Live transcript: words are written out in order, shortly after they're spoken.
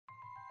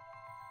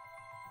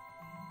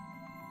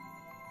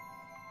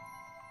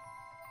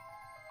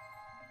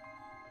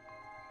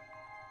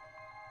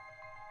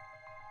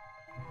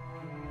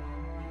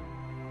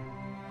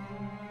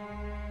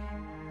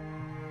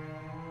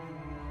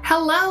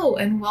Hello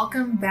and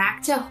welcome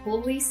back to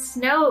Holy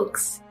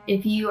Snokes.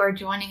 If you are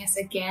joining us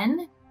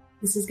again,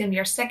 this is going to be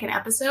our second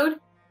episode,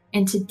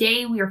 and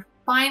today we are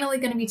finally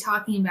going to be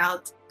talking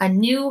about A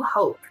New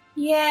Hope.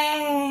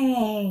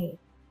 Yay!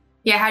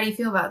 Yeah, how do you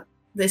feel about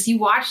this? You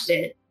watched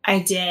it. I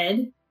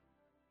did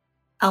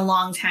a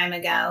long time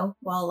ago.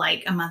 Well,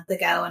 like a month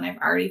ago, and I've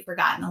already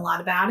forgotten a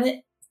lot about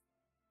it.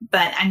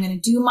 But I'm going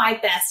to do my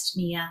best,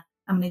 Mia.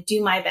 I'm going to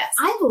do my best.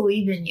 I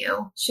believe in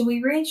you. Should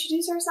we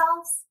reintroduce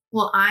ourselves?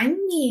 Well, I'm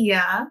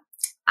Mia.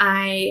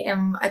 I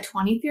am a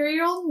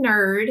 23-year-old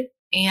nerd,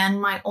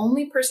 and my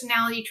only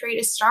personality trait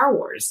is Star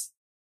Wars.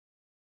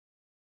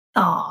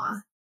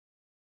 Aw.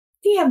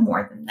 We have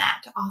more than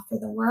that to offer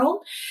the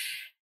world.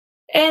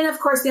 And of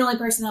course, the only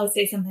person that would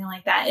say something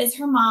like that is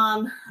her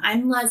mom.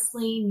 I'm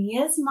Leslie,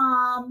 Mia's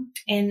mom.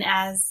 And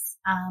as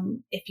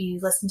if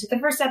you listen to the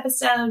first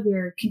episode,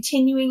 we're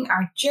continuing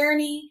our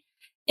journey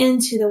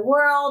into the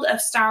world of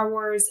Star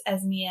Wars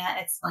as Mia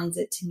explains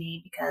it to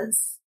me,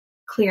 because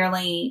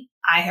clearly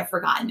I have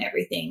forgotten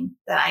everything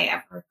that I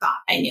ever thought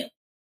I knew.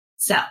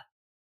 So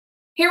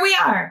here we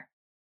are,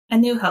 A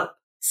New Hope.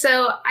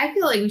 So I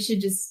feel like we should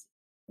just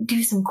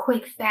do some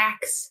quick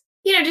facts,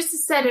 just to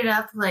set it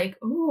up like,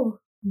 oh,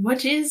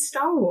 what is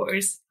Star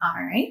Wars? All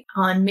right.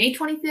 On May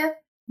 25th,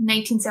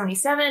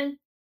 1977,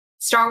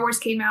 Star Wars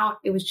came out.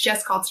 It was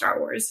just called Star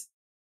Wars.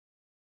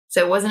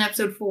 So it wasn't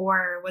episode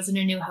 4. It wasn't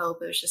A New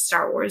Hope. It was just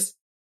Star Wars.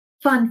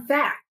 Fun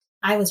fact.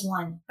 I was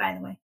 1, by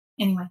the way.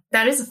 Anyway.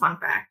 That is a fun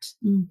fact.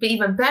 But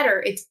even better,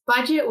 its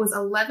budget was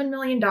 $11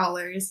 million.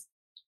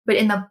 But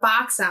in the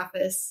box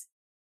office,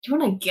 do you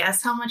want to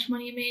guess how much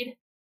money it made?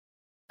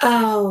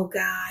 Oh,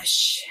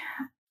 gosh.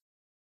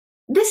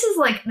 This is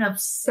like an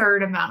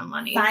absurd amount of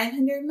money.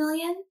 500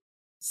 million?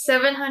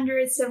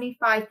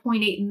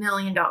 $775.8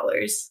 million.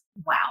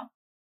 Wow.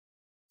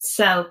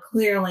 So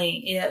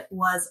clearly it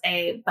was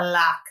a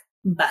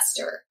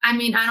blockbuster. I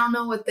mean, I don't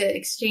know what the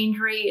exchange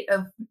rate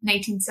of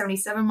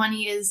 1977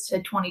 money is to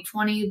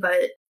 2020,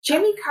 but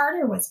Jimmy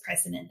Carter was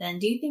president then.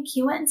 Do you think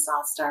he went and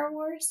saw Star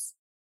Wars?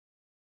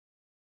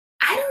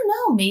 I don't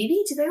know.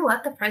 Maybe. Do they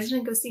let the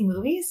president go see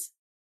movies?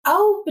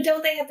 Oh, but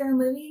don't they have their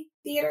movie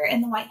theater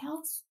in the White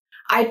House?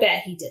 I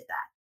bet he did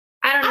that.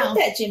 I don't know. I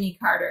bet Jimmy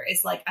Carter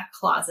is like a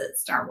closet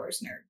Star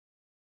Wars nerd.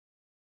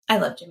 I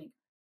love Jimmy.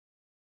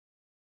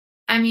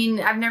 I mean,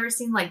 I've never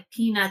seen like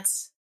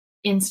Peanuts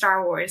in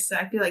Star Wars, so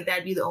I feel like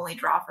that'd be the only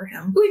draw for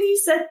him. When you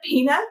said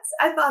Peanuts,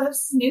 I thought of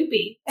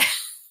Snoopy. Oh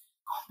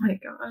my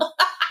God. Not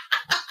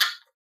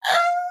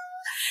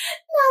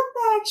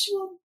the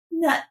actual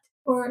nut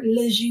or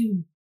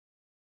legume.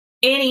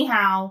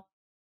 Anyhow.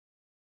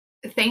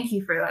 Thank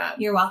you for that.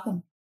 You're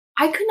welcome.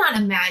 I could not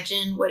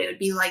imagine what it would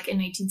be like in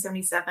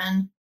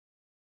 1977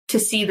 to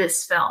see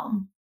this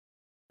film.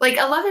 Like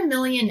 11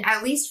 million,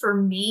 at least for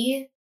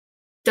me,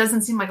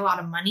 doesn't seem like a lot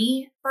of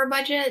money for a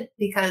budget,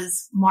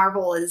 because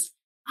Marvel is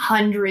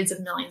hundreds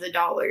of millions of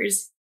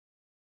dollars.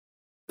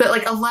 But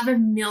like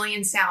 11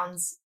 million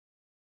sounds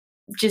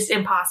just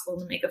impossible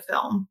to make a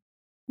film.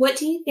 What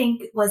do you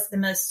think was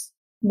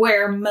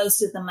where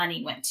most of the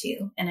money went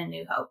to in A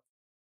New Hope?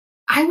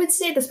 I would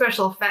say the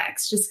special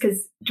effects, just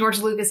because George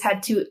Lucas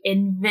had to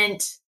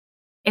invent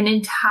an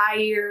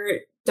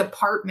entire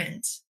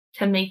department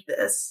to make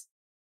this.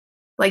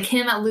 Like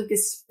him at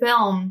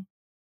Lucasfilm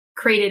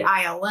created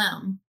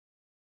ILM,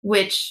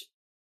 which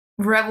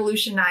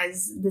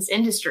revolutionized this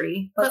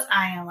industry. What's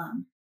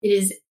ILM? It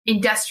is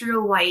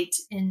Industrial Light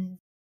and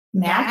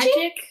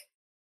Magic.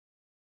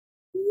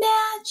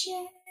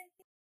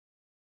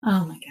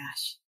 Oh my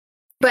gosh.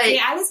 But see,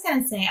 I was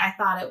going to say, I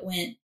thought it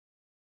went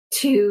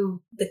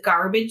to the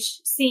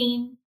garbage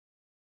scene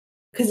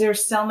because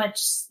there's so much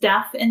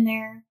stuff in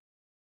there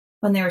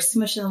when they were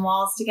smushing the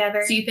walls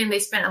together. So you think they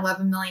spent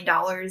 $11 million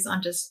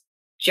on just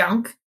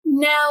junk?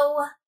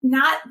 No,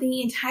 not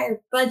the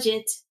entire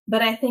budget,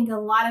 but I think a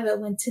lot of it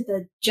went to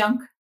the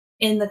junk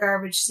in the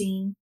garbage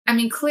scene. I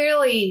mean,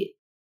 clearly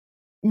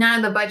none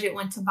of the budget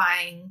went to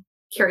buying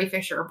Carrie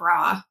Fisher a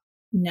bra.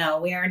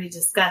 No, we already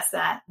discussed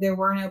that. There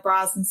were no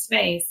bras in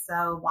space,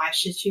 so why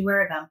should she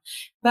wear them?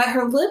 But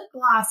her lip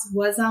gloss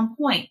was on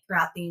point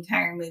throughout the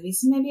entire movie,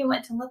 so maybe it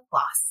went to lip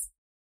gloss.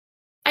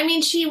 I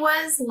mean, she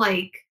was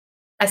like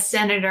a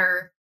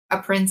senator,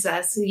 a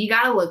princess, so you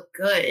gotta look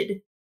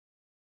good.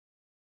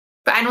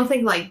 But I don't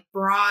think like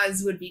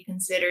bras would be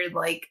considered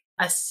like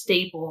a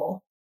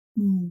staple.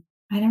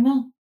 I don't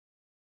know.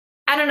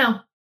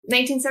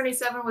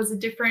 1977 was a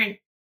different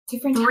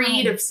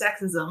breed of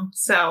sexism,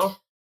 so...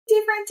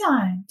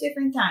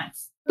 Different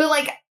times. But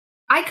like,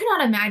 I could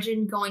not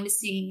imagine going to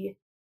see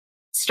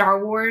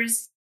Star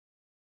Wars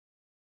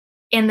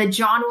and the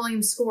John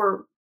Williams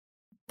score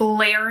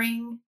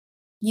blaring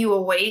you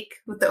awake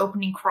with the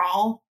opening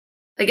crawl.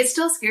 Like, it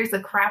still scares the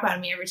crap out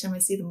of me every time I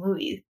see the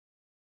movie.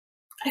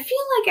 I feel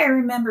like I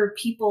remember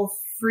people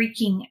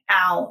freaking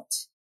out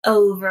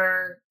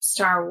over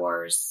Star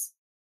Wars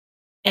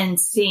and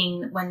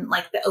seeing when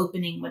like the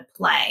opening would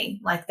play.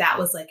 Like that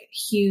was like a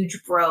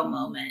huge bro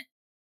moment.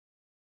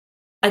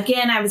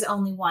 Again, I was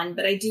only 1,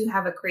 but I do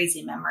have a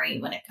crazy memory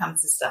when it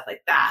comes to stuff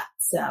like that.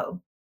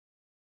 So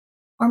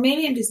Or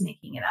maybe I'm just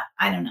making it up.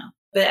 I don't know.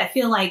 But I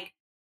feel like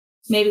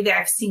maybe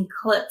I've seen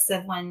clips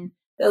of when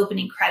the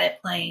opening credit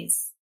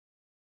plays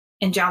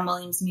and John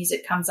Williams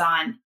music comes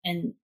on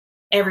and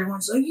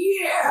everyone's like,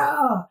 yeah,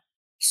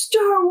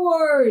 Star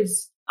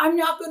Wars. I'm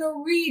not going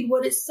to read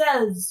what it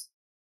says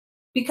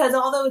because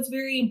although it's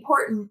very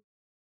important,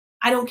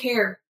 I don't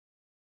care.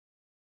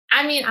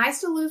 I mean, I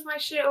still lose my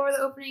shit over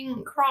the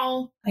opening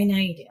crawl. I know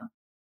you do.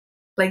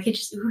 Like, it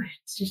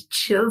just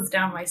chills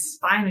down my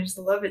spine. I just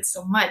love it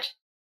so much.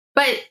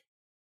 But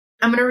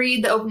I'm going to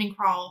read the opening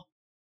crawl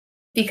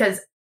because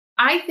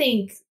I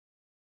think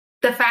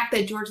the fact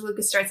that George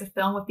Lucas starts a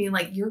film with being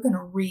like, you're going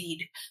to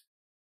read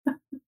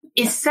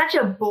is such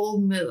a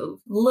bold move.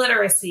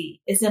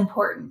 Literacy is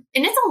important.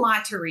 And it's a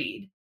lot to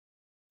read.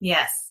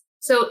 Yes.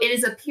 So it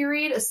is a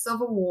period of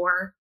civil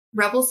war.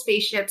 Rebel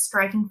spaceships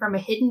striking from a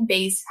hidden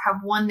base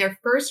have won their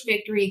first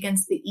victory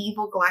against the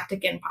evil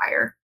Galactic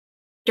Empire.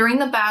 During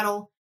the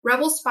battle,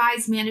 Rebel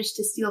spies managed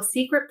to steal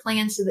secret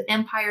plans to the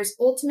Empire's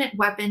ultimate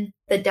weapon,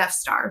 the Death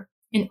Star,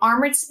 an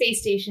armored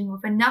space station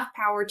with enough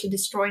power to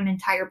destroy an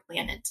entire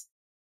planet.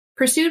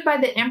 Pursued by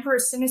the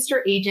Emperor's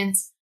sinister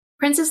agents,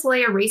 Princess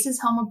Leia races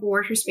home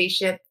aboard her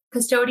spaceship,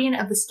 custodian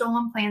of the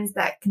stolen plans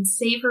that can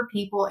save her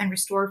people and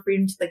restore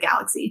freedom to the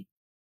galaxy.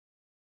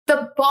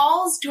 The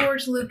balls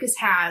George Lucas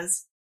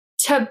has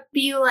to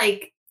be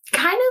like,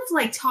 kind of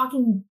like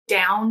talking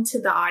down to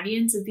the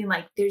audience and being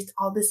like, there's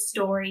all this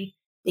story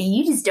that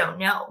you just don't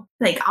know.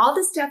 Like, all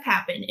this stuff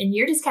happened and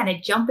you're just kind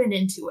of jumping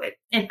into it.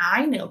 And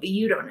I know, but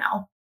you don't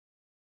know.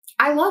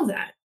 I love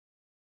that.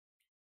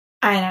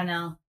 I don't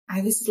know.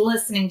 I was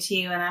listening to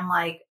you and I'm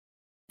like,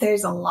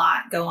 there's a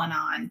lot going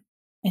on.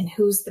 And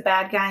who's the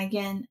bad guy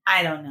again?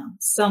 I don't know.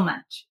 So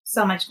much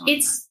going on.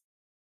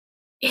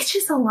 It's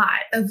just a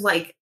lot of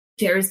like,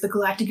 there's the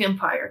Galactic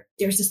Empire.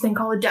 There's this thing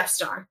called a Death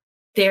Star.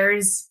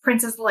 There's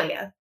Princess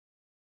Leia.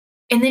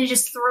 And then it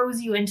just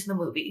throws you into the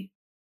movie.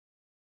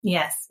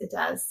 Yes, it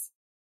does.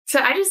 So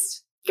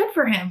good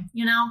for him,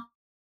 you know?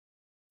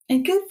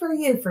 And good for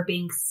you for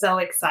being so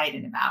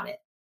excited about it.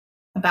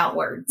 About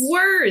words.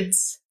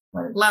 Words.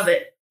 Love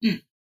it.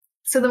 Mm.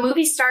 So the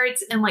movie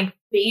starts and like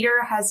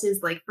Vader has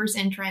his like first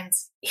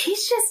entrance.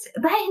 He's just,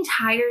 that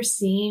entire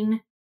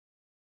scene,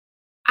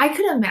 I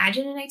could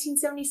imagine in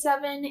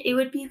 1977 it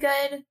would be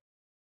good.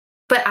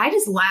 But I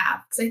just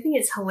laugh because I think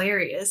it's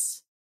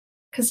hilarious.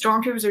 Because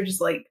stormtroopers are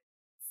just like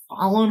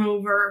falling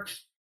over.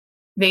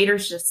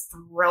 Vader's just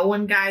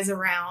throwing guys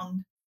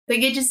around.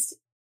 Like,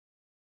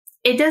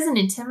 it doesn't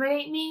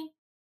intimidate me.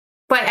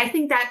 But I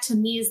think that to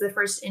me is the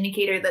first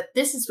indicator that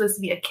this is supposed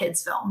to be a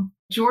kid's film.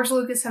 George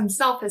Lucas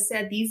himself has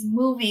said these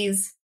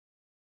movies,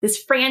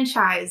 this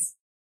franchise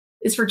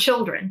is for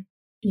children.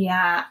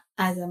 Yeah,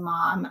 as a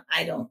mom,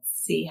 I don't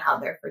see how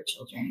they're for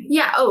children.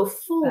 Yeah,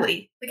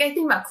 fully. Like, I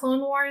think about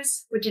Clone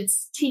Wars, which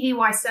is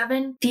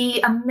TVY7,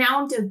 the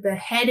amount of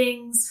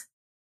beheadings,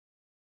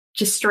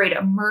 just straight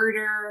up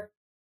murder.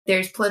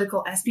 There's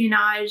political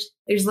espionage.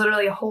 There's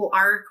literally a whole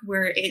arc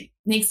where it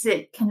makes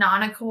it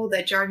canonical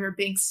that Jar Jar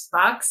Binks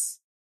fucks.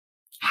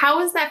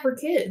 How is that for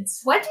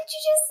kids? What did you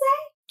just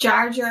say?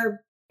 Jar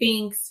Jar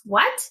Binks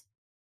what?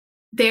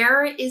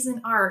 There is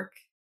an arc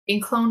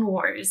in Clone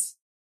Wars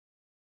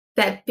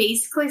that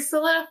basically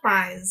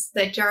solidifies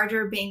that Jar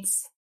Jar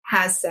Binks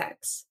has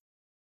sex.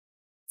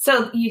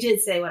 So you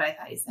did say what I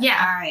thought you said.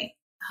 Yeah. All right.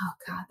 Oh,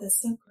 God,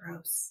 that's so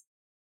gross.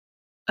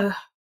 Ugh.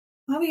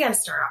 Well, we got to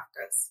start off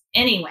gross.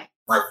 Anyway.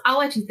 I'll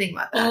let you think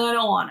about that. I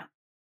don't want to.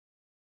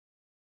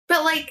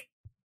 But, like,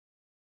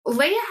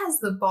 Leia has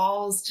the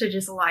balls to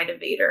just lie to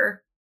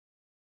Vader.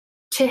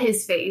 To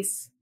his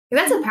face.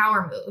 That's a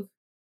power move.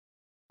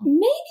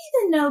 Maybe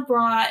the no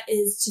bra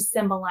is to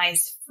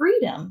symbolize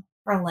freedom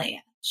for Leia.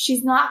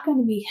 She's not going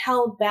to be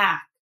held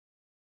back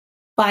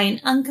by an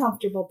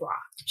uncomfortable bra.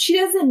 She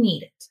doesn't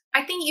need it.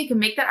 I think you can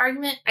make that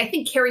argument. I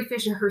think Carrie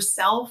Fisher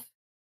herself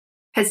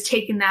has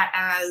taken that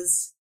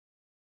as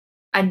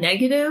a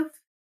negative.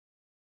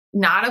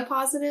 Not a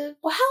positive.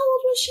 Well, how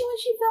old was she when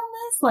she filmed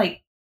this?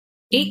 Like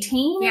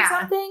 18 or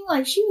something?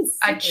 Like, she was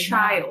a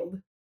child.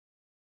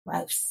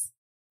 Gross.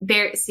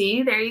 There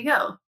you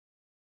go.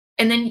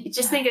 And then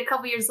just think a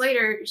couple years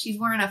later, she's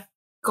wearing a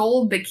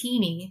gold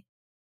bikini.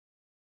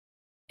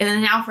 And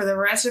then now for the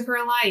rest of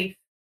her life,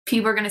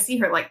 people are going to see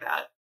her like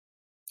that.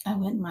 I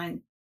wouldn't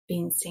mind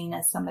being seen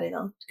as somebody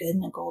that looked good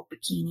in a gold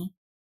bikini.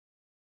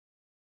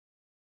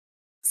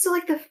 So,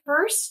 like, the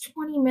first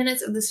 20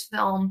 minutes of this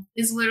film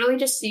is literally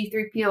just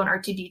C-3PO and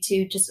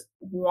R2-D2 just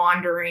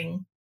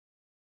wandering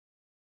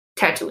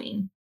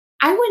Tatooine.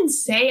 I wouldn't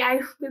say I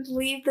would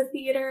leave the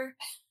theater.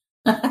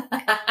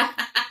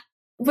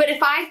 But if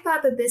I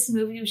thought that this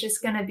movie was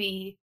just going to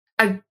be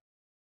a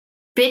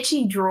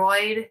bitchy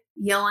droid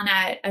yelling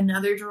at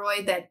another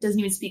droid that doesn't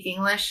even speak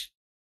English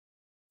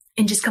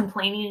and just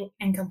complaining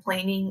and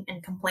complaining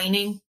and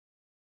complaining,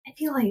 I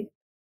feel like,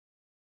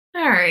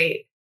 all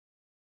right.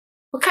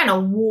 What kind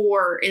of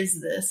war is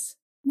this?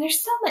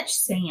 There's so much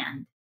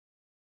sand.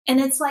 And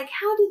it's like,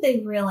 how did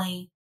they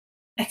really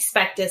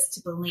expect us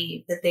to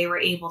believe that they were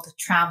able to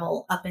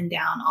travel up and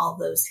down all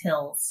those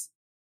hills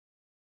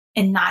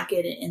and not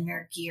get it in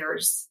their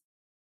gears.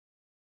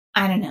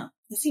 I don't know.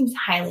 It seems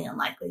highly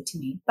unlikely to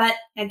me. But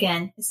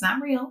again, it's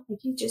not real,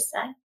 like you just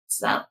said.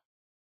 So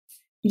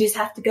you just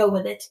have to go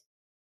with it.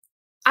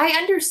 I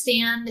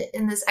understand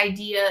in this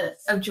idea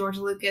of George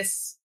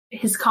Lucas,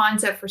 his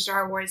concept for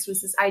Star Wars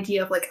was this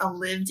idea of like a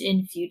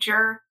lived-in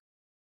future.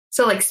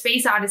 So like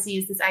Space Odyssey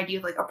is this idea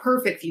of like a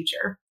perfect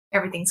future.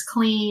 Everything's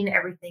clean.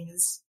 Everything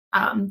is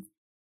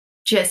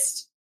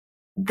just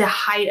the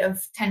height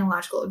of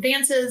technological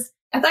advances.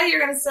 I thought you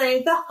were going to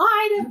say the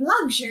height of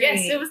luxury.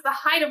 Yes, it was the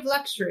height of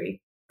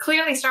luxury.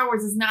 Clearly, Star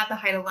Wars is not the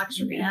height of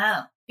luxury.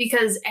 No.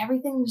 Because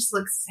everything just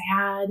looks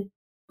sad.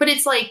 But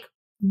it's like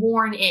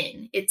worn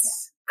in.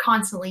 It's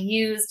constantly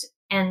used.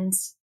 And,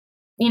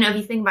 you know, if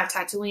you think about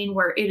Tatooine,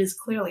 where it is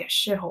clearly a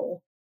shithole.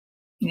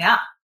 Yeah.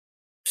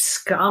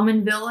 Scum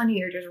and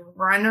villainy are just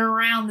running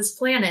around this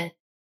planet.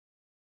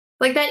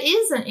 Like, that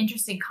is an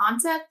interesting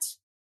concept.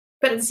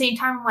 But at the same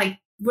time, like,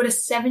 would a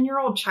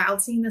 7-year-old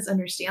child seeing this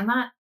understand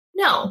that?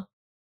 No.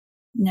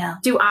 No.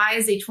 Do I,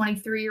 as a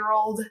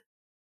 23-year-old,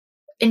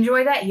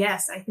 enjoy that?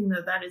 Yes. I think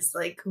that is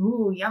like,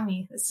 ooh,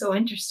 yummy. It's so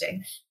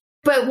interesting.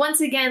 But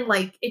once again,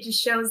 like, it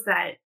just shows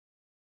that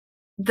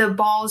the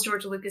balls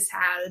George Lucas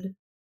had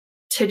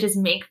to just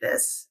make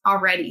this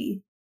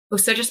already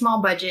with such a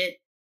small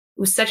budget,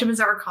 with such a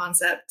bizarre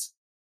concept.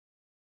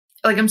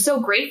 Like, I'm so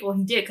grateful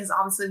he did, because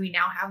obviously we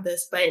now have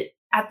this. But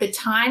at the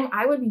time,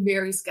 I would be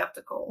very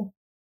skeptical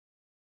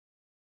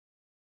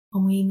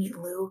when we meet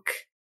Luke.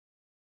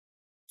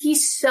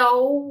 He's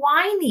so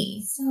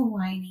whiny. So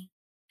whiny.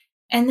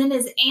 And then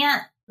his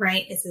aunt,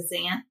 right, is his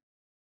aunt.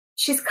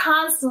 She's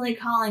constantly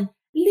calling,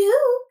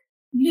 Luke,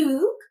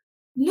 Luke,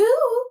 Luke,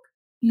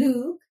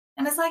 Luke.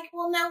 And it's like,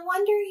 well, no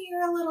wonder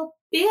you're a little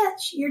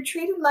bitch. You're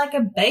treated like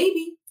a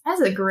baby.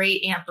 That's a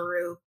great Aunt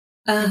Beru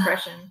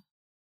impression.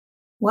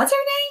 What's her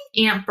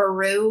name? Aunt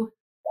Beru.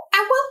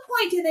 At what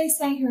point do they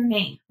say her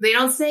name? They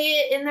don't say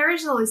it in the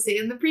original. They say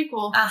it in the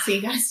prequel. So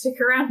you gotta stick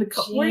around a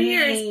couple more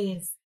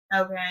years.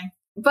 Okay.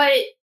 But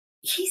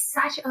he's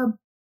such a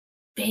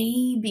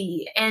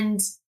baby. And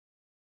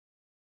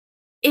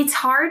it's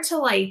hard to,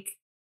 like,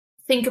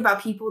 think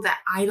about people that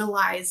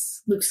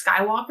idolize Luke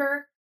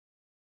Skywalker.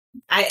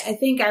 I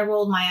think I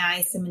rolled my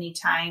eyes so many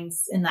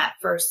times in that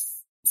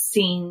first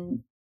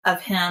scene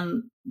of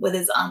him with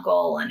his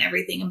uncle and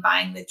everything and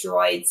buying the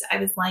droids. I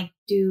was like,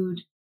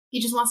 dude. He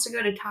just wants to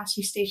go to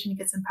Tosche Station to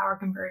get some power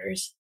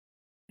converters.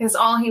 That's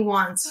all he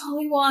wants. That's all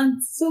he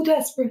wants. So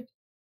desperate.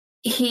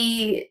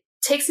 He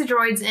takes the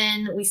droids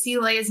in. We see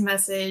Leia's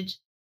message.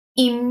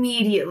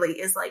 Immediately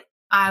is like,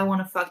 I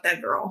want to fuck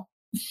that girl.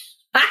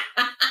 Oh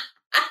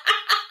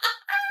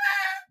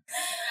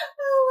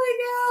my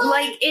God.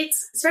 Like,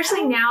 it's,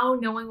 especially now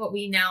knowing what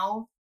we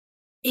know,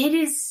 it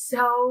is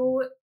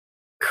so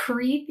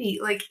creepy.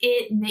 Like,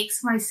 it makes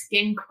my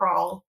skin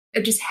crawl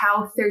of just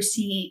how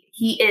thirsty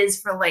he is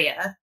for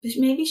Leia. But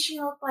maybe she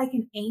looked like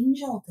an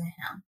angel to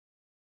him.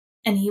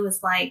 And he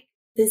was like,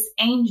 this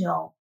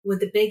angel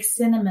with the big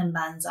cinnamon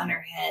buns on her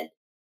head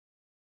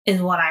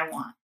is what I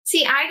want.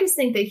 See, I just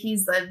think that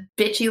he's a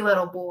bitchy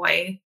little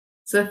boy.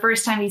 So the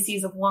first time he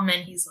sees a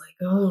woman, he's like,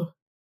 oh.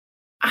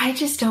 I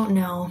just don't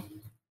know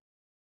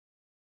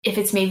if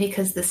it's maybe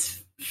because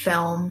this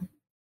film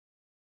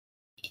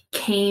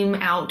came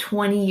out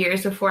 20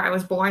 years before I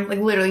was born. Like,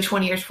 literally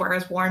 20 years before I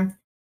was born.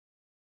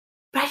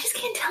 But I just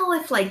can't tell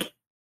if, like,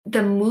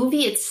 the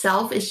movie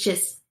itself is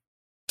just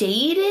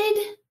dated,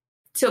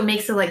 so it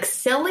makes it, like,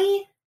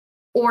 silly,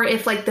 or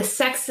if, like, the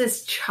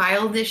sexist,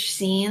 childish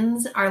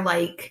scenes are,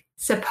 like,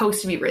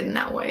 supposed to be written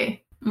that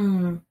way.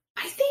 I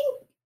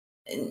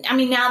think, I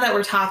mean, now that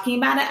we're talking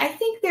about it, I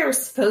think they're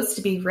supposed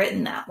to be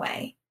written that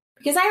way.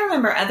 Because I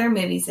remember other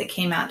movies that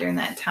came out during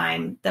that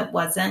time that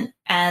wasn't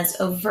as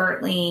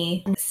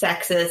overtly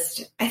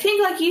sexist. I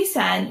think, like you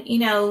said, you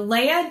know,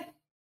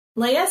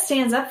 Leia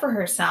stands up for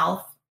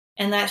herself,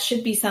 and that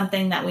should be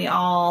something that we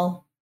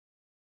all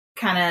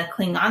kind of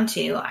cling on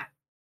to.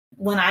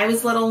 When I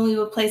was little and we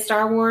would play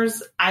Star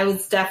Wars, I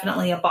was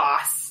definitely a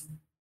boss.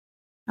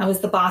 I was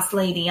the boss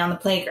lady on the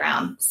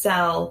playground.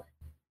 So,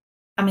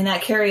 I mean,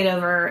 that carried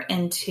over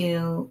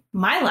into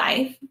my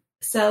life.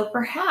 So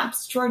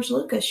perhaps George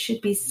Lucas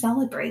should be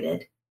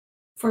celebrated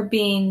for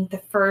being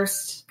the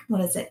first,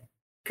 what is it,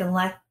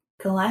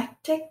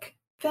 galactic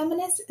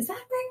feminist? Is that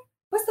right?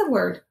 What's the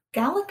word?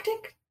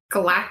 Galactic?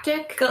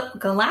 Galactic?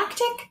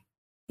 Galactic?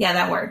 Yeah,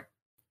 that word.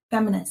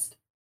 Feminist.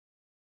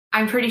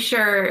 I'm pretty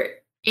sure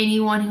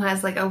anyone who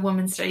has, like, a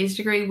women's studies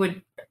degree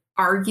would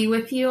argue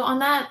with you on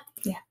that.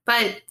 Yeah.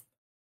 But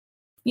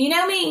you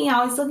know me,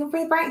 always looking for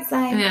the bright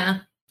side. Yeah.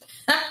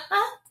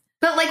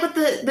 But, like,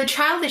 with the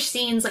childish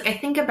scenes, like, I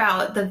think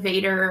about the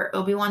Vader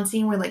Obi-Wan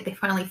scene where, like, they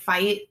finally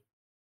fight.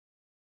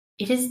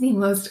 It is the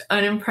most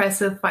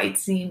unimpressive fight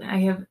scene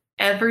I have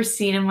ever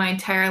seen in my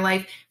entire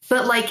life.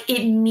 But, like,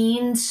 it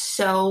means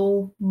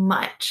so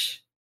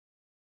much.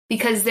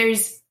 Because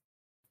there's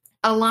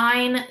a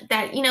line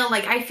that, you know,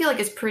 like, I feel like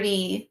is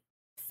pretty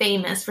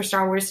famous for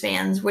Star Wars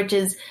fans, which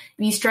is, if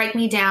you strike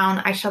me down,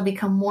 I shall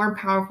become more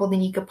powerful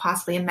than you could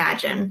possibly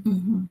imagine.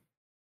 Mm-hmm.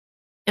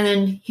 And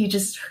then he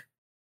just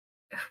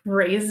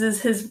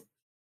raises his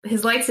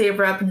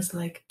lightsaber up and is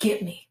like,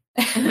 get me.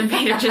 And then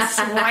Vader just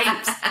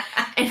swipes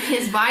and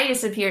his body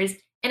disappears.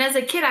 And as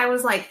a kid, I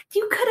was like,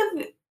 you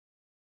could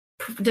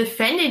have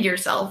defended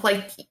yourself.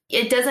 Like,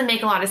 it doesn't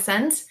make a lot of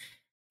sense.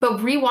 But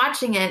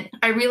rewatching it,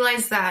 I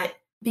realized that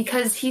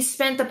because he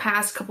spent the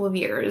past couple of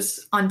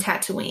years on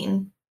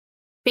Tatooine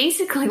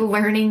basically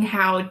learning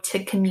how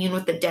to commune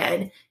with the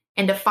dead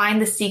and to find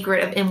the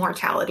secret of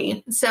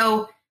immortality.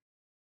 So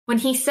when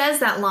he says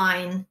that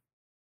line,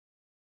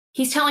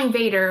 he's telling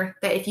Vader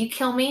that if you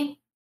kill me,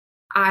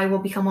 I will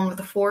become one with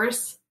the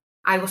Force.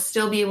 I will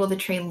still be able to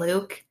train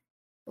Luke.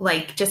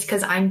 Like, just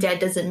because I'm dead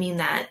doesn't mean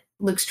that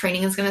Luke's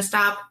training is going to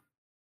stop.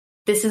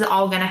 This is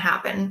all going to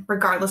happen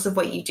regardless of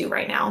what you do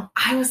right now.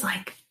 I was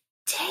like,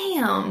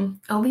 damn,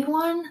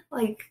 Obi-Wan,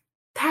 like,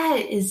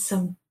 that is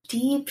some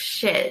deep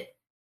shit.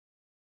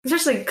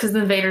 Especially because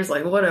then Vader's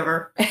like,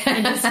 whatever,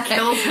 and just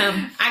kills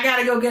him. I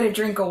gotta go get a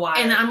drink of water.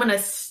 And I'm going to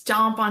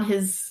stomp on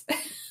his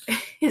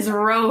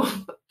robe.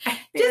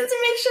 Just to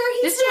make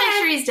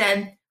sure he's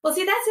dead. Well,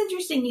 see, that's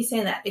interesting you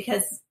say that,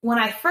 because when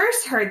I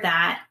first heard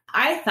that,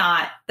 I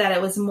thought that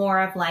it was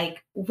more of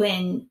like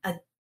when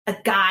a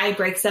guy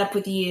breaks up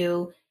with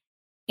you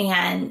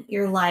and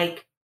you're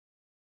like,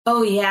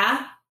 oh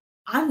yeah,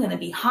 I'm going to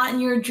be haunting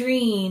your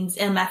dreams,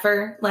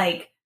 MFer.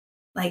 Like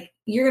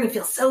you're going to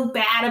feel so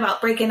bad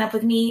about breaking up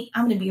with me.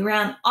 I'm going to be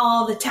around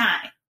all the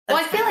time. Well,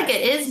 I feel like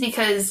it is,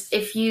 because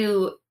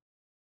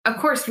of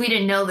course we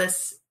didn't know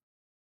this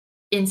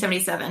in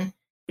 77,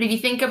 but if you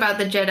think about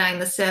the Jedi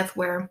and the Sith,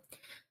 where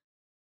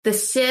the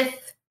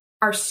Sith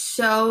are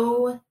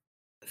so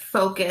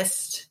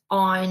focused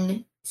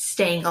on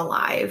staying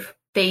alive.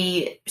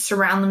 They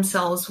surround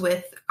themselves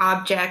with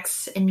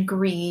objects and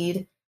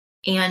greed,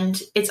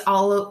 and it's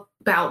all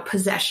about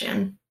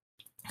possession.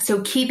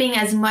 So keeping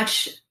as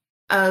much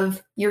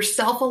of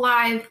yourself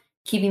alive,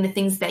 keeping the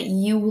things that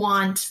you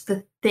want,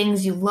 the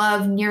things you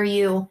love near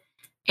you,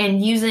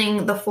 and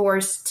using the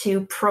Force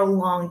to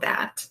prolong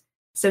that.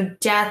 So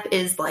death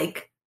is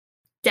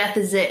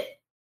it.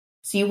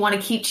 So you want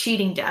to keep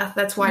cheating death.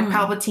 That's why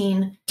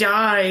Palpatine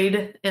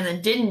died and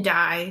then didn't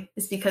die,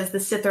 is because the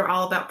Sith are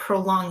all about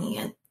prolonging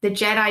it. The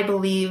Jedi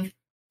believe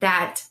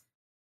that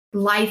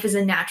life is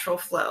a natural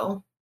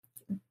flow.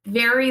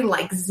 Very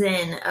like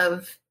Zen,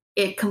 of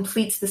it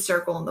completes the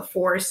circle in the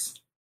Force.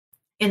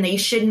 And that you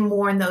shouldn't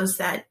mourn those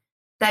that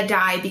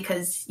die,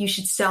 because you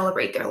should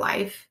celebrate their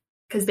life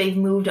because they've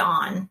moved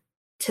on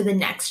to the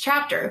next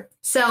chapter.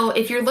 So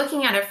if you're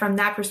looking at it from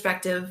that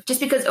perspective,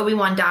 just because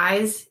Obi-Wan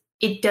dies,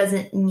 it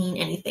doesn't mean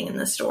anything in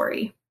the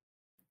story.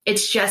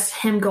 It's just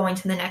him going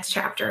to the next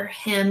chapter,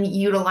 him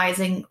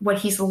utilizing what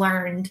he's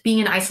learned, being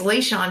in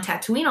isolation on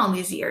Tatooine all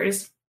these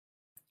years.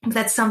 But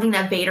that's something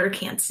that Vader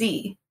can't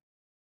see,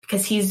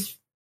 because he's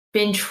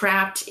been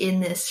trapped in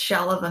this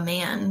shell of a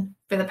man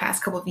for the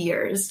past couple of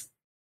years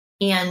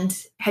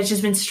and has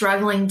just been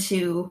struggling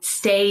to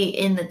stay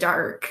in the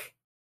dark.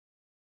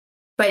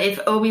 But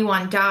if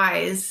Obi-Wan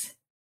dies,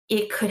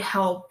 it could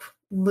help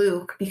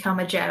Luke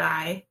become a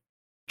Jedi,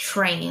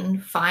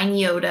 train, find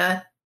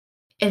Yoda,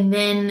 and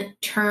then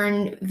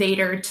turn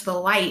Vader to the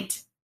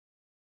light,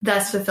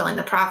 thus fulfilling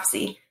the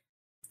prophecy.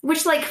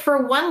 Which, like,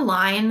 for one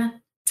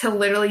line to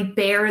literally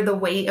bear the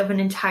weight of an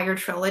entire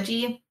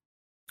trilogy,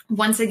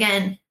 once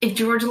again, if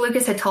George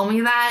Lucas had told me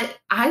that,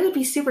 I would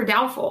be super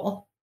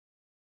doubtful.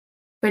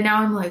 But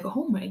now I'm like,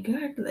 oh my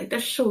God, like,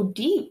 that's so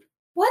deep.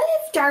 What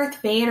if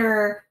Darth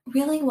Vader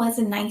really was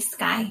a nice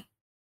guy?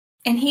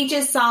 And he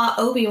just saw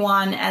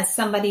Obi-Wan as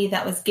somebody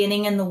that was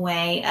getting in the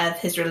way of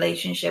his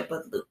relationship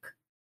with Luke.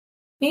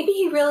 Maybe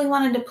he really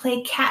wanted to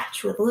play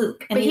catch with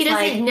Luke. And but he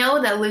doesn't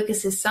know that Luke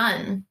is his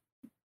son.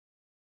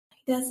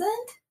 He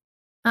doesn't?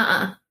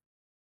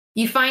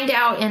 You find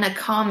out in a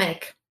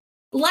comic.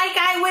 Like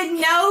I would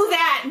know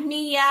that,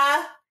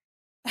 Mia.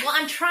 Well,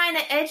 I'm trying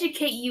to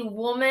educate you,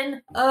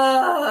 woman.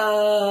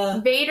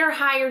 Vader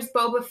hires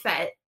Boba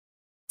Fett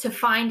to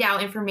find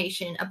out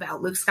information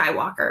about Luke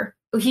Skywalker.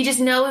 He just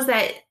knows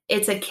that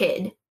it's a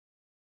kid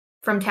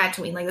from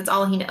Tatooine. Like, that's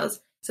all he knows.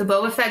 So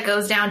Boba Fett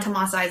goes down to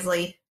Mos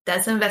Eisley,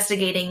 does some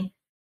investigating,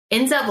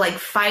 ends up, like,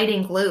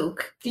 fighting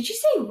Luke. Did you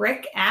say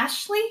Rick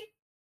Ashley?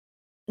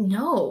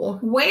 No.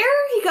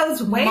 Where? He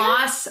goes where?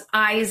 Mos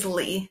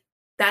Eisley.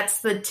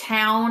 That's the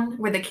town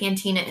where the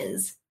cantina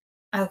is.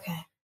 Okay.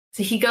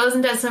 So he goes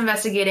and does some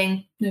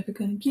investigating. Never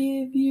gonna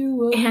give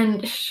you up.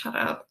 And shut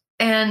up.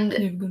 And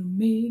never gonna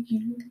make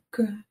you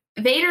cry.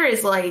 Vader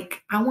is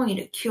like, I want you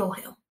to kill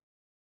him.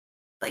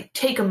 Like,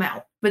 take him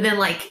out. But then,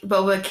 like,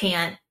 Boba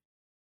can't.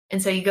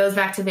 And so he goes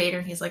back to Vader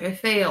and he's like, I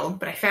failed,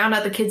 but I found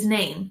out the kid's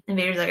name. And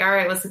Vader's like, all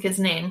right, what's the kid's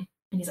name?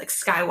 And he's like,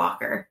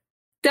 Skywalker.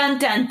 Dun,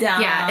 dun,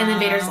 dun. Yeah. And then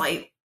Vader's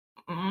like,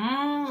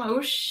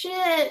 oh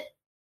shit.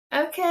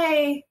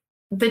 Okay.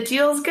 The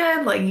deal's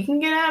good. Like, you can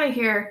get out of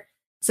here.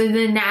 So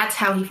then that's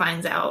how he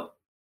finds out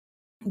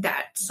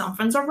that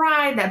something's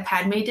awry, that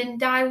Padme didn't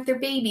die with their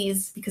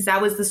babies, because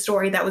that was the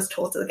story that was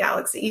told to the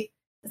galaxy,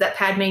 is that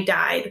Padme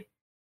died,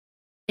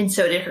 and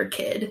so did her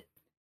kid.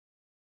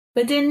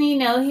 But didn't he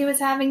know he was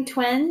having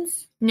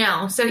twins?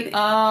 No. So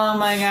Oh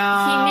my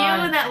god.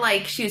 he knew that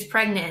like she was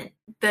pregnant.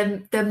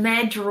 The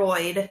med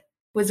droid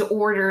was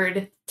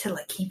ordered to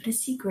like keep it a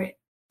secret.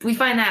 We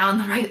find that on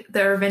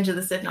the Revenge of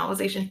the Sith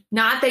novelization.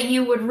 Not that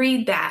you would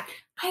read that.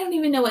 I don't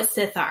even know what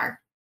Sith are.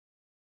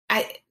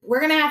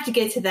 We're gonna have to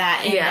get to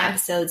that in the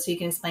episode so you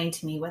can explain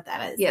to me what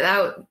that is.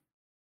 Yeah,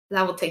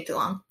 that will take too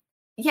long.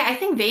 Yeah, I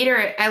think Vader,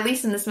 at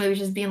least in this movie, is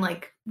just being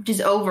like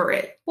just over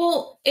it.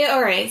 Well,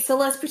 all right. So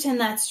let's pretend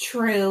that's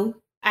true.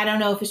 I don't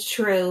know if it's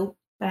true,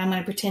 but I'm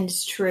gonna pretend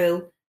it's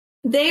true.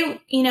 They,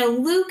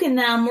 Luke and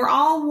them were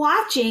all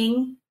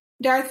watching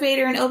Darth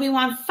Vader and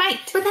Obi-Wan fight.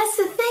 But that's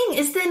the thing,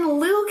 is then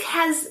Luke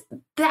has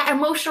that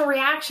emotional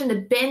reaction to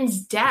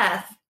Ben's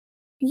death.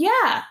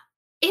 Yeah.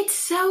 It's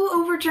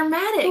so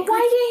overdramatic. But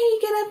why didn't he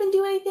get up and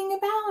do anything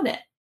about it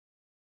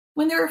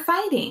when they were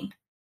fighting?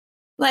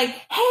 Like,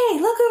 hey,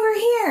 look over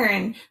here.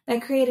 And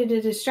that created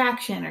a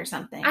distraction or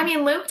something. I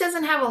mean, Luke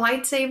doesn't have a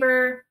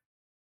lightsaber.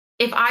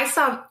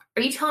 Are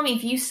you telling me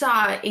if you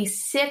saw a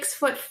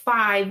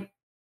 6'5"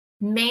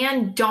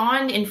 man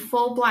donned in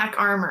full black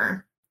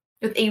armor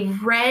with a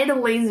red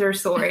laser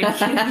sword, you'd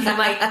be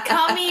like,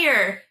 come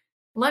here,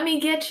 let me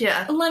get you.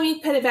 Let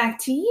me put it back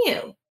to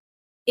you.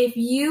 If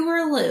you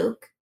were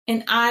Luke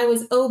and I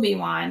was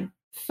Obi-Wan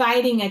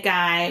fighting a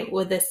guy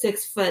with a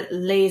 6-foot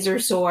laser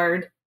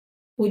sword,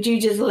 would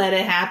you just let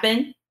it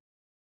happen?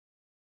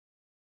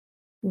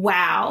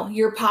 Wow,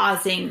 you're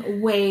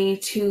pausing way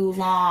too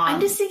long. I'm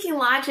just thinking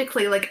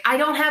logically, like, I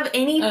don't have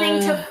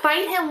anything to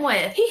fight him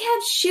with. He had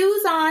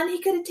shoes on.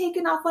 He could have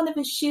taken off one of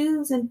his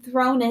shoes and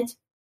thrown it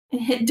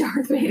and hit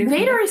Darth Vader.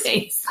 Vader is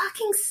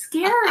fucking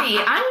scary.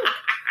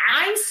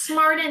 I'm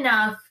smart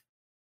enough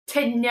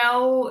to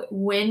know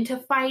when to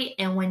fight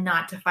and when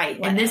not to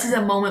fight. Whatever. And this is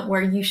a moment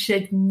where you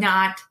should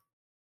not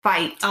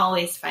fight.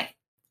 Always fight.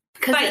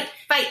 Fight.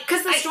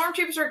 Because the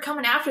stormtroopers are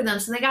coming after them,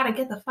 so they got to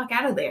get the fuck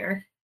out of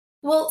there.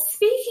 Well,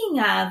 speaking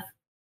of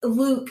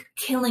Luke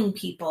killing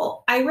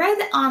people, I read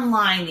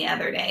online the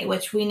other day,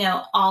 which we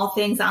know all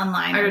things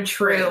online are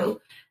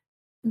true,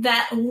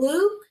 that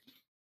Luke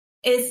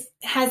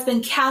has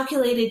been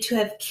calculated to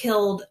have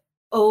killed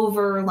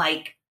over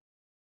like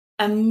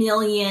 1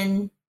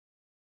 million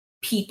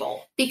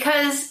people.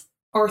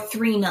 Or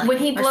 3 million. When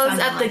he blows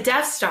up the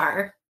Death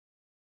Star,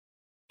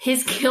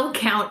 his kill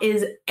count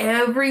is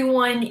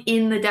everyone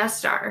in the Death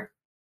Star,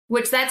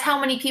 which that's how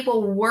many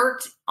people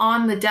worked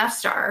on the Death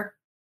Star.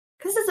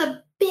 Because it's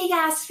a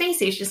big-ass space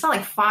station. It's not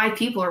like 5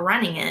 people are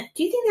running it.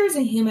 Do you think there's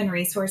a human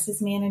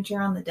resources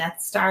manager on the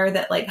Death Star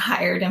that, like,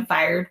 hired and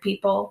fired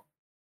people?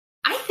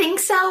 I think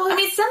so. I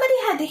mean, somebody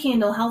had to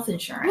handle health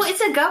insurance. Well,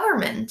 it's a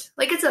government.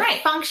 Like, it's a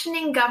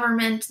functioning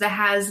government that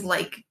has,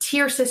 like,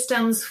 tier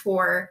systems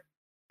for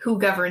who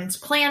governs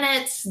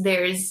planets.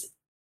 There's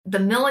the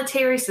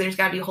military, so there's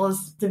got to be a whole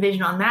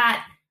division on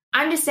that.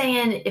 I'm just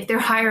saying, if they're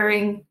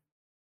hiring,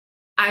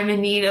 I'm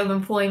in need of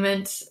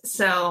employment,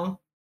 so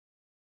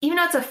even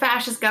though it's a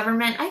fascist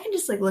government, I can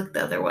just like look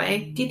the other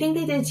way. Do you think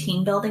they did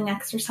team building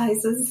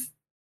exercises?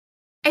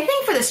 I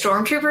think for the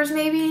stormtroopers,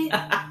 maybe.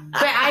 But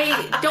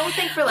I don't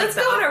think for like Let's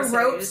go on a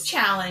ropes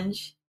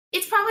challenge.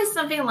 It's probably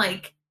something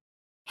like,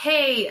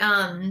 hey,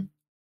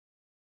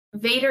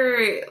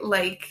 Vader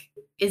like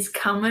is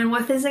coming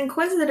with his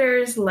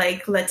Inquisitors.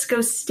 Like, let's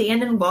go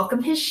stand and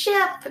welcome his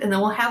ship, and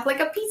then we'll have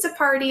like a pizza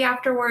party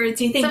afterwards.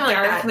 Do you think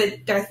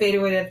Darth Vader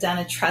would have done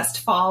a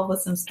trust fall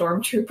with some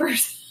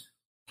stormtroopers?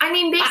 I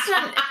mean, based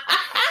on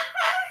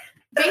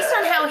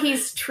how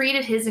he's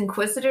treated his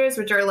Inquisitors,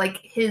 which are like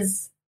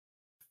his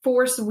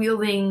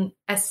force-wielding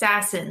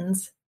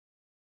assassins,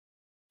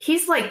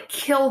 he's like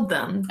killed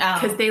them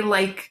because they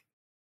like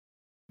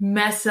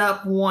mess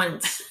up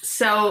once.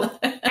 So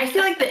I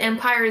feel like the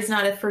Empire is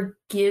not a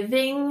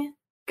forgiving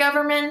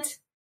government.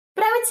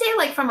 But I would say,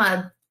 like, from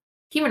a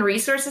human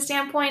resources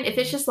standpoint, if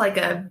it's just like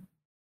a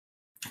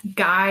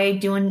guy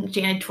doing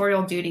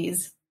janitorial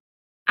duties,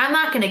 I'm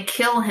not going to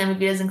kill him if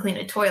he doesn't clean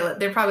a toilet.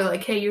 They're probably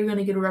like, hey, you're going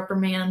to get a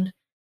reprimand.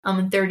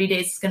 In 30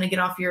 days, it's going to get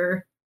off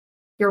your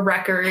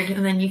record,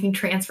 and then you can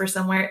transfer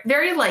somewhere.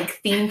 Very, like,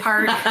 theme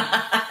park.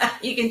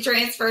 You can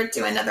transfer it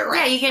to another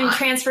restaurant. Yeah, you can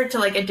transfer it to,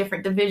 like, a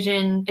different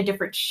division, a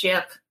different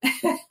ship.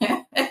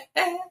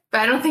 But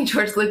I don't think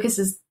George Lucas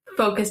is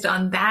focused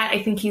on that.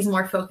 I think he's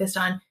more focused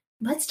on,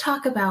 let's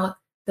talk about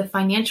the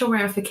financial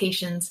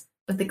ramifications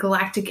of the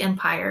Galactic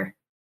Empire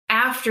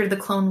after the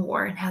Clone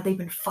War and how they've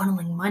been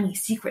funneling money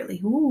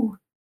secretly. Ooh.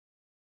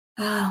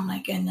 Oh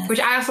my goodness. Which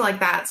I also like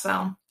that,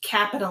 so.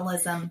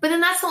 Capitalism. But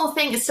then that's the whole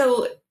thing.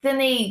 So then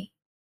they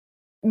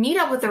meet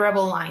up with the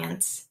Rebel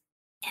Alliance,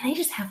 and they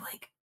just have,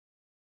 like,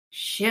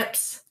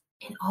 ships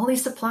and all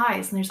these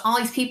supplies, and there's all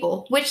these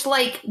people, which,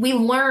 like, we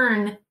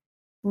learn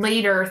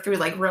later through,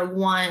 like, Rogue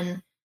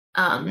One.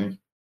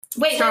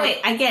 Wait,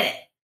 I get it.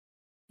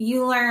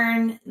 You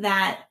learn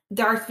that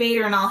Darth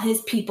Vader and all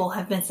his people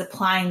have been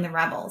supplying the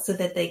rebels so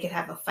that they could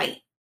have a fight.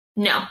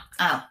 No.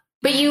 Oh.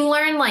 But you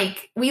learn,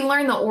 like, we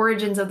learn the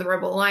origins of the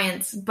Rebel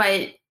Alliance,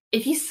 but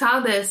if you saw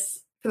this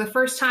for the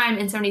first time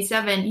in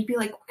 77, you'd be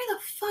like, where the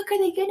fuck are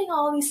they getting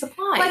all these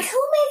supplies? Like,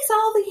 who makes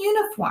all the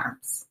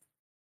uniforms?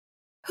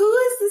 Who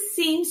is the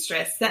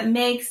seamstress that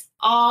makes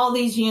all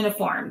these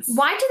uniforms?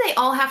 Why do they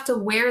all have to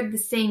wear the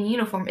same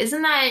uniform?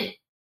 Isn't that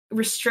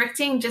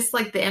restricting just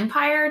like the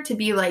Empire to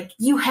be like,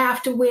 you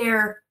have to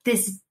wear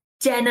this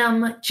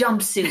denim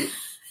jumpsuit?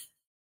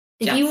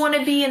 If you want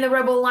to be in the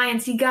Rebel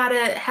Alliance, you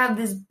gotta have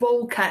this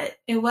bowl cut.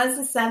 It was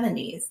the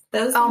 70s.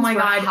 Those oh my were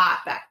God.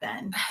 hot back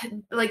then.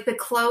 Like the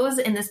clothes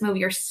in this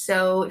movie are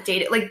so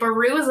dated. Like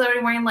Baru is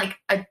literally wearing like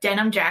a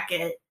denim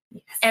jacket.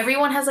 Yes.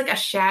 Everyone has like a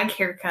shag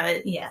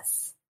haircut.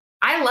 Yes.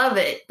 I love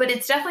it, but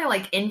it's definitely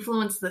like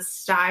influenced the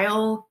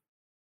style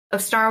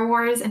of Star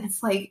Wars. And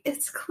it's like,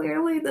 it's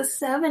clearly the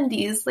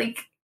 70s. Like,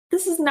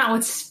 this is not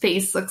what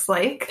space looks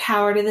like.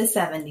 Power to the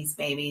 70s,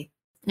 baby.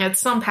 Yeah, it's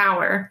some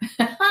power.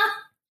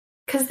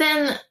 Because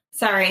then...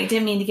 Sorry,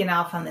 didn't mean to get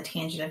off on the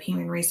tangent of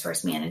human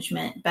resource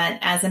management, but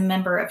as a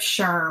member of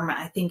SHRM,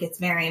 I think it's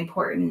very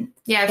important.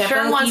 Yeah, that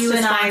SHRM wants you to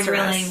and I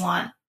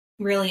sponsor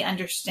really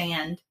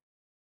understand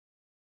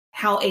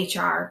how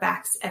HR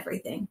backs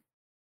everything.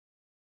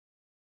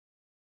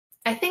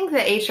 I think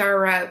the HR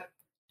rep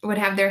would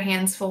have their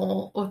hands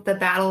full with the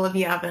Battle of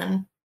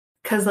Yavin,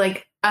 because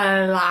like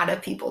a lot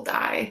of people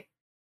die.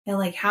 Yeah,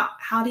 like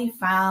how do you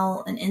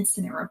file an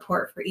incident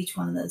report for each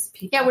one of those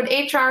people? Yeah, would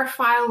HR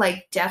file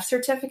like death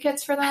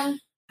certificates for them?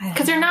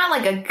 Because they're not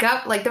like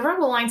like the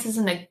Rebel Alliance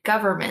isn't a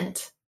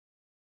government,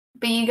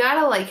 but you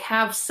gotta like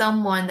have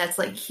someone that's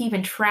like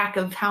keeping track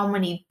of how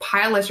many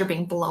pilots are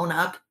being blown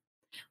up.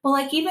 Well,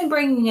 like even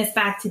bringing us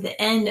back to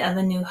the end of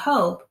A New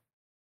Hope,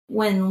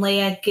 when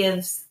Leia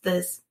gives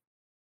this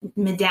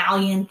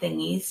medallion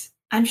thingies,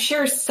 I'm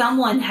sure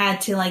someone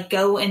had to like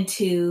go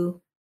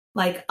into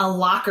like a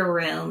locker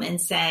room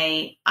and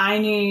say, I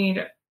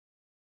need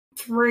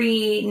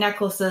 3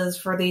 necklaces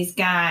for these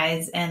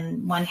guys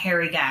and 1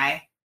 hairy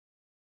guy.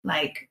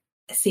 Like,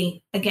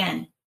 see,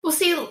 again. Well,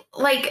 see,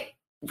 like,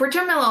 we're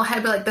jumping a little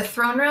ahead, but like the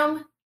throne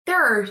room,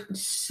 there are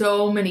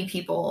so many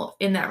people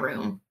in that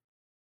room.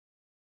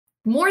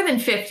 More than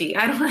 50.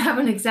 I don't have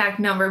an exact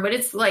number, but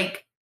it's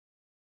like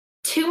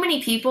too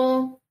many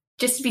people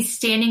just to be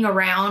standing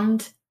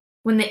around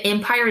when the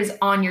Empire is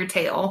on your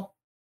tail.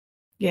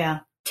 Yeah.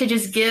 To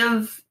just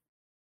give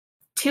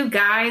 2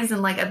 guys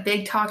and like a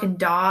big talking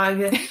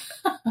dog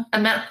a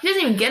medal. He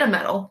doesn't even get a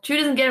medal. Chewie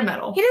doesn't get a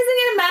medal. He doesn't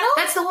get a medal?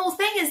 That's the whole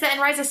thing, is that in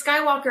Rise of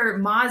Skywalker,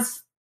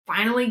 Maz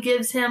finally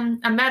gives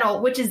him a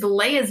medal, which is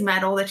Leia's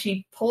medal that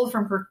she pulled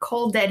from her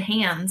cold, dead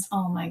hands.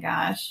 Oh my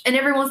gosh. And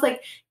everyone's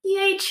like,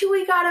 yay,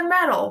 Chewie got a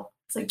medal.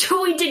 It's like,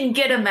 Chewie didn't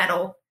get a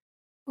medal.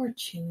 Poor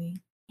Chewie.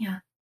 Yeah.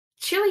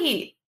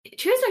 Chewie's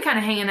been kind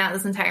of hanging out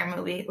this entire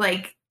movie.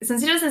 Like,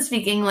 since he doesn't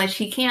speak English,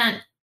 he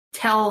can't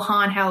tell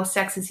Han how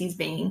sexist he's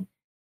being.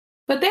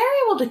 But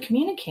they're able to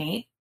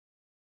communicate.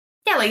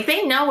 Yeah, like,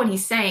 they know what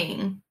he's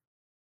saying.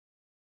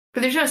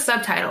 But there's no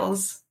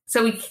subtitles.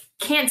 So we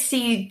can't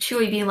see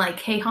Chewie being like,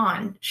 hey,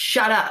 Han,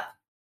 shut up.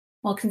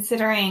 Well,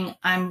 considering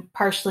I'm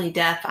partially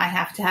deaf, I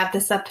have to have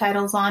the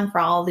subtitles on for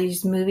all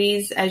these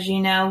movies, as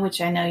you know,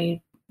 which I know you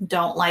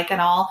don't like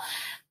at all.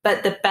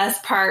 But the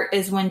best part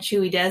is when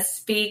Chewie does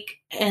speak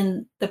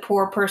and the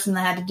poor person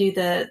that had to do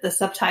the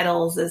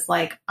subtitles is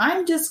like,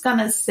 I'm just going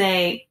to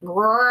say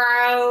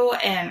grow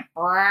and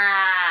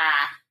rah.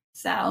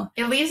 So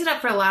it leaves it up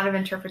for a lot of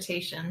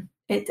interpretation.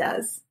 It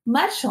does.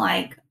 Much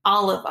like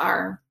all of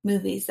our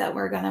movies that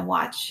we're going to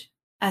watch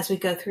as we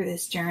go through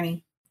this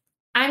journey.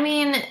 I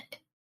mean,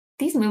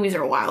 these movies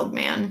are wild,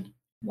 man.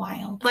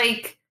 Wild.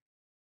 Like,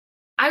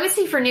 I would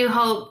say for New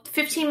Hope,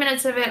 15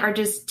 minutes of it are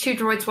just 2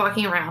 droids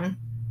walking around.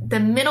 The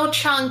middle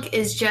chunk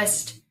is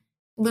just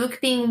Luke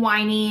being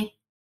whiny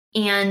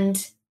and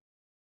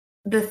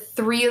the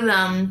 3 of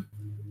them,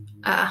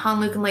 Han,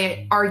 Luke, and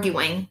Leia,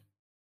 arguing.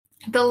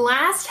 The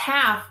last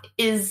half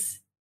is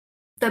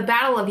the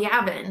Battle of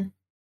Yavin,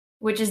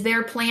 which is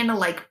their plan to,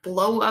 like,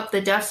 blow up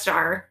the Death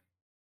Star.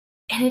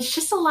 And it's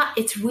just a lot.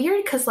 It's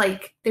weird because,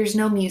 like, there's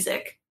no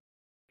music.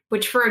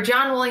 Which for a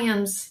John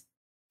Williams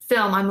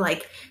film, I'm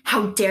like,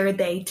 how dare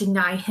they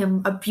deny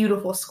him a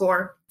beautiful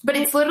score? But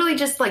it's literally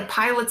just like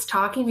pilots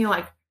talking, be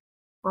like,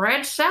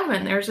 Red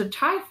 7, there's a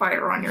TIE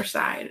fighter on your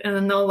side. And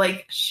then they'll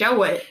like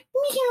show it.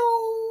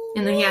 Meow.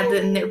 And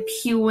then they're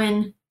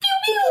pewing. Pew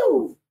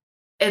pew.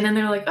 And then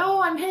they're like, oh,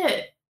 I'm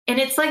hit. And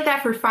it's like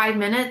that for 5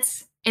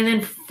 minutes. And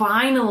then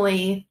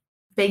finally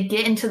they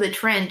get into the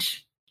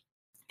trench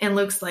and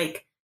Luke's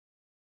like,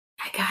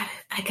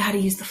 I gotta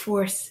use the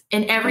Force.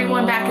 And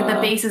everyone back at the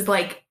base is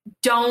like,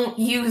 don't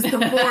use the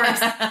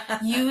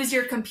Force. Use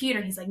your computer.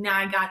 And he's like, nah,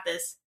 I got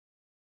this.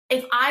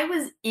 If I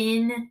was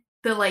in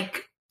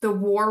the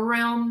war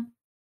room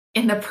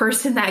and the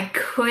person that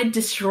could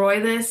destroy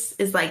this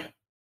is like,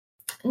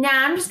 nah,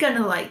 I'm just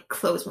gonna like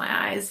close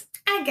my eyes.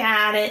 I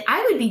got it.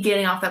 I would be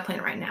getting off that plane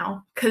right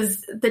now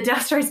because the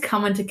Death Star is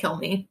coming to kill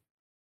me.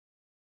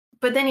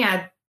 But then,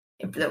 yeah,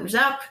 it blows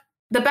up.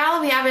 The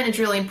Battle of Yavin is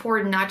really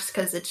important, not just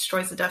because it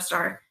destroys the Death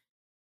Star,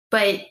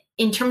 but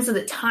in terms of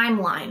the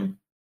timeline,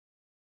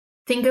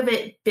 think of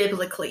it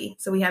biblically.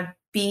 So we have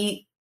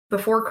B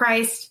before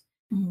Christ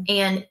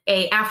and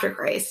A after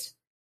Christ.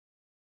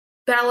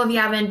 Battle of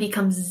Yavin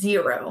becomes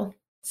 0.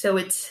 So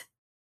it's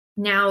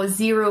now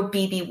 0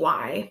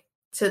 BBY.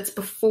 So it's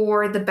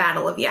before the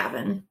Battle of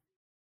Yavin.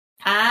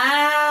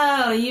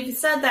 Oh, you've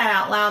said that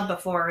out loud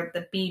before,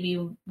 the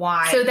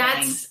BBY. So thing.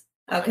 that's,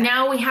 okay.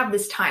 Now we have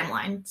this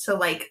timeline. So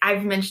like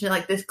I've mentioned it,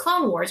 like this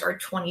Clone Wars are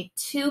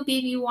 22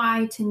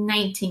 BBY to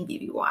 19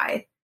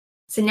 BBY.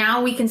 So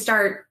now we can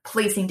start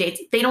placing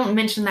dates. They don't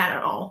mention that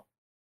at all.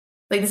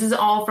 Like this is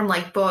all from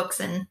like books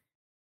and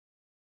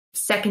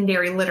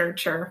secondary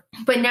literature.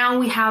 But now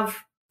we have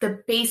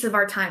the base of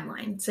our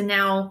timeline. So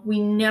now we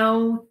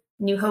know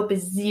New Hope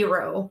is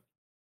 0.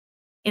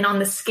 And on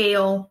the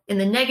scale, in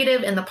the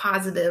negative and the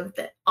positive,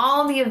 that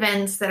all the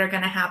events that are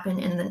going to happen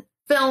in the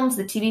films,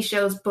 the TV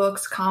shows,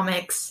 books,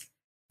 comics,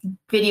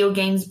 video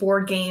games,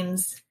 board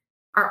games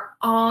are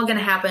all going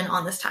to happen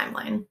on this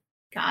timeline.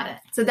 Got it.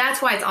 So that's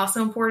why it's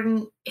also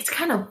important. It's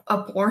kind of a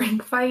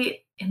boring fight,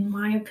 in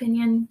my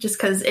opinion, just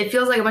because it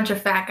feels like a bunch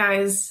of fat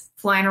guys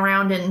flying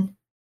around in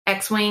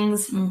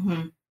X-Wings.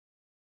 Mm-hmm.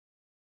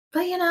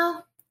 But, you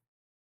know,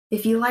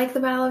 if you like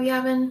the Battle of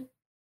Yavin,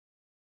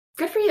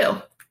 good for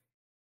you.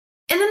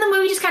 And then the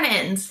movie just kind of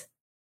ends.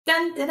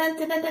 Dun, dun, dun,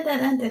 dun, dun,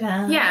 dun, dun,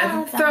 dun,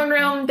 yeah, throne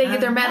room, they get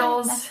their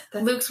medals.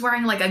 Luke's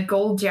wearing like a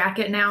gold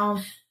jacket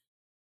now.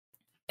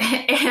 But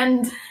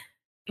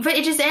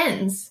it just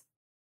ends.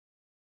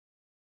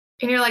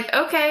 And you're like,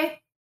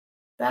 okay.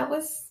 That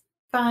was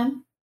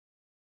fun.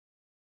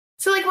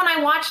 So like when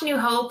I watch New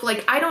Hope,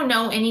 like I don't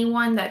know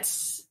anyone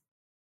that's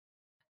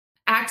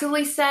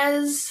actively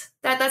says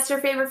that that's their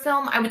favorite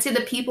film. I would say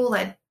the people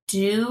that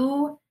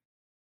do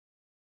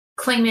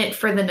claim it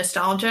for the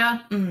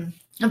nostalgia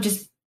of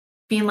just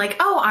being like,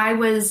 oh, I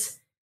was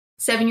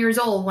 7 years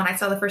old when I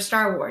saw the first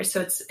Star Wars,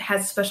 so it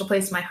has a special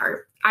place in my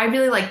heart. I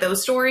really like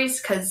those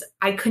stories because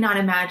I could not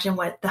imagine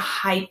what the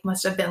hype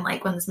must have been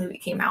like when this movie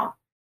came out.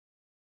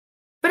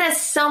 But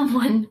as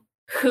someone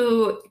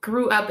who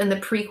grew up in the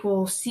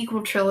prequel,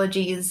 sequel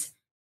trilogies,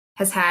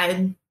 has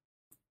had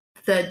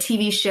the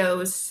TV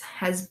shows,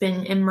 has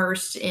been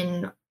immersed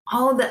in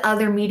all the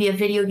other media,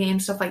 video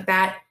games, stuff like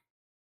that,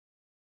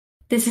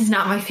 this is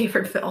not my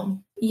favorite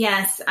film.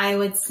 Yes, I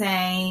would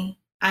say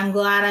I'm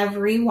glad I've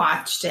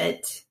rewatched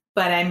it,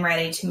 but I'm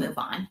ready to move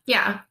on.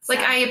 Yeah, so.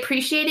 Like I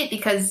appreciate it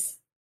because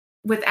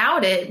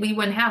without it, we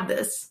wouldn't have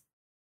this.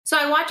 So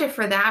I watch it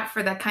for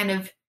that kind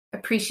of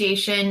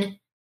appreciation.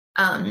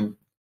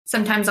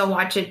 Sometimes I'll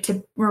watch it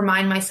to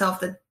remind myself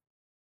that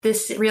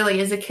this really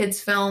is a kid's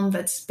film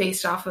that's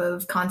based off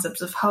of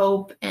concepts of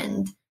hope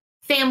and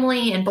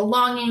family and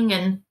belonging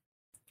and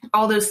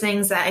all those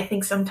things that I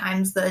think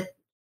sometimes the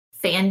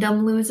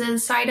fandom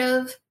loses sight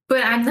of.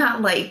 But I'm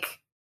not like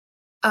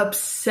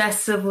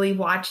obsessively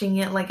watching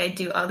it like I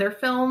do other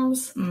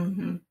films.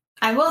 Mm-hmm.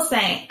 I will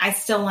say, I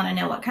still want to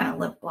know what kind of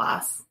lip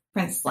gloss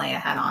Princess Leia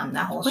had on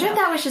that whole show. What if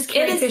that was just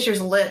Carrie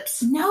Fisher's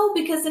lips? No,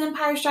 because in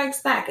Empire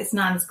Strikes Back, it's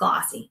not as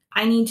glossy.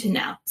 I need to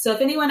know. So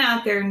if anyone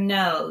out there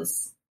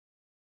knows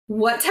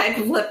what type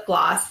of lip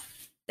gloss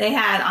they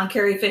had on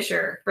Carrie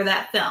Fisher for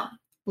that film,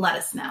 let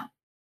us know.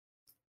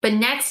 But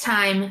next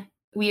time,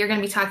 we are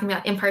going to be talking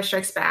about Empire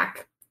Strikes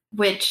Back,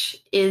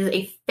 which is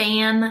a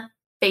fan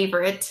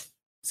favorite.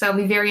 So I'll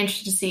be very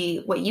interested to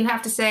see what you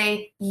have to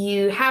say.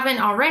 You haven't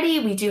already,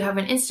 we do have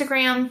an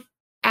Instagram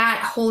at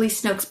Holy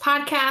Snokes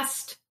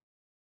Podcast.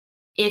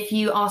 If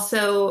you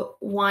also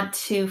want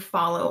to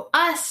follow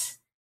us,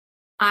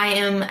 I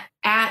am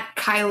at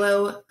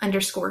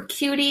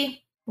Kylo_cutie,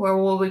 where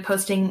we'll be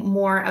posting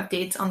more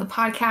updates on the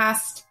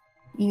podcast.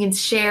 You can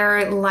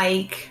share,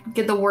 like,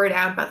 get the word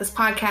out about this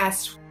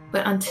podcast.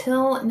 But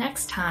until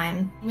next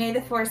time, may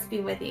the Force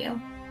be with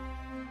you.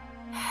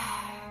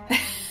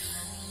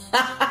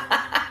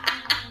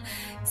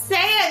 Say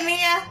it,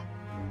 Mia.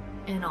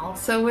 And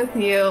also with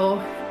you.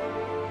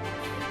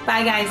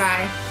 Bye, guys.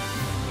 Bye.